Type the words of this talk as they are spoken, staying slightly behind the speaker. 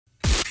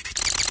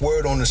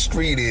Word on the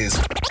street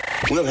is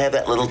we'll have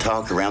that little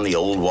talk around the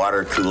old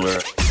water cooler.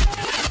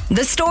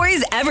 The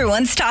stories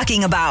everyone's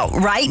talking about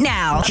right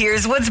now.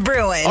 Here's what's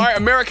brewing. All right,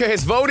 America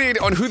has voted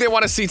on who they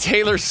want to see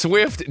Taylor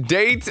Swift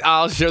date.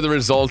 I'll share the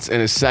results in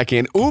a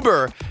second.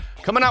 Uber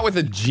coming out with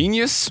a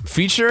genius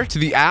feature to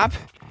the app.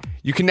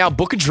 You can now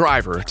book a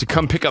driver to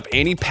come pick up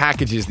any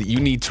packages that you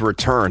need to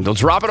return. They'll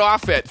drop it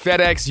off at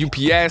FedEx,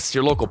 UPS,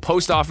 your local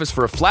post office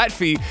for a flat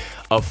fee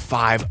of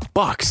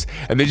 $5.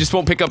 And they just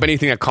won't pick up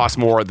anything that costs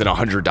more than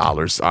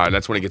 $100.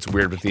 That's when it gets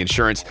weird with the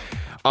insurance.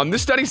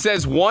 This study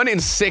says 1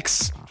 in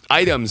 6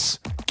 items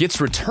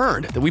gets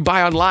returned that we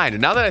buy online.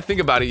 And now that I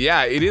think about it,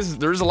 yeah,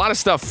 there's a lot of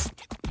stuff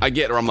I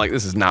get where I'm like,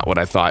 this is not what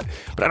I thought.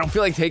 But I don't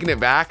feel like taking it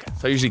back.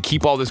 So I usually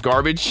keep all this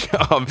garbage.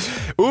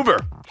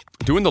 Uber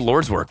doing the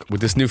Lord's work with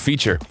this new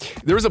feature.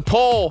 There was a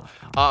poll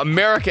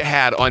America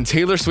had on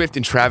Taylor Swift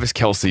and Travis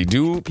Kelce.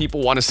 Do people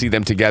want to see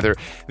them together?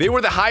 They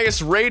were the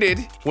highest rated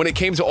when it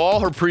came to all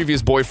her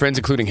previous boyfriends,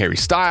 including Harry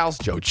Styles,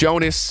 Joe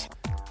Jonas,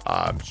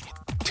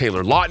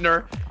 Taylor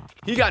Lautner.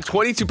 He got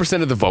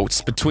 22% of the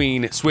votes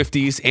between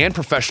Swifties and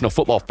professional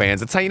football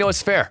fans. That's how you know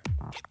it's fair.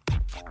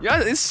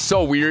 Yeah, it's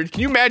so weird.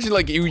 Can you imagine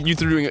like you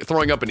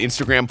throwing up an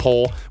Instagram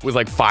poll with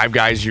like 5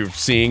 guys you're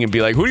seeing and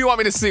be like, who do you want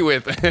me to see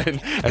with?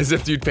 As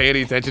if you'd pay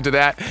any attention to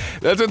that.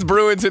 That's what's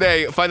brewing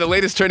today. Find the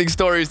latest trending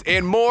stories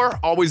and more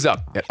always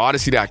up at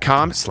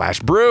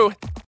Odyssey.com/brew.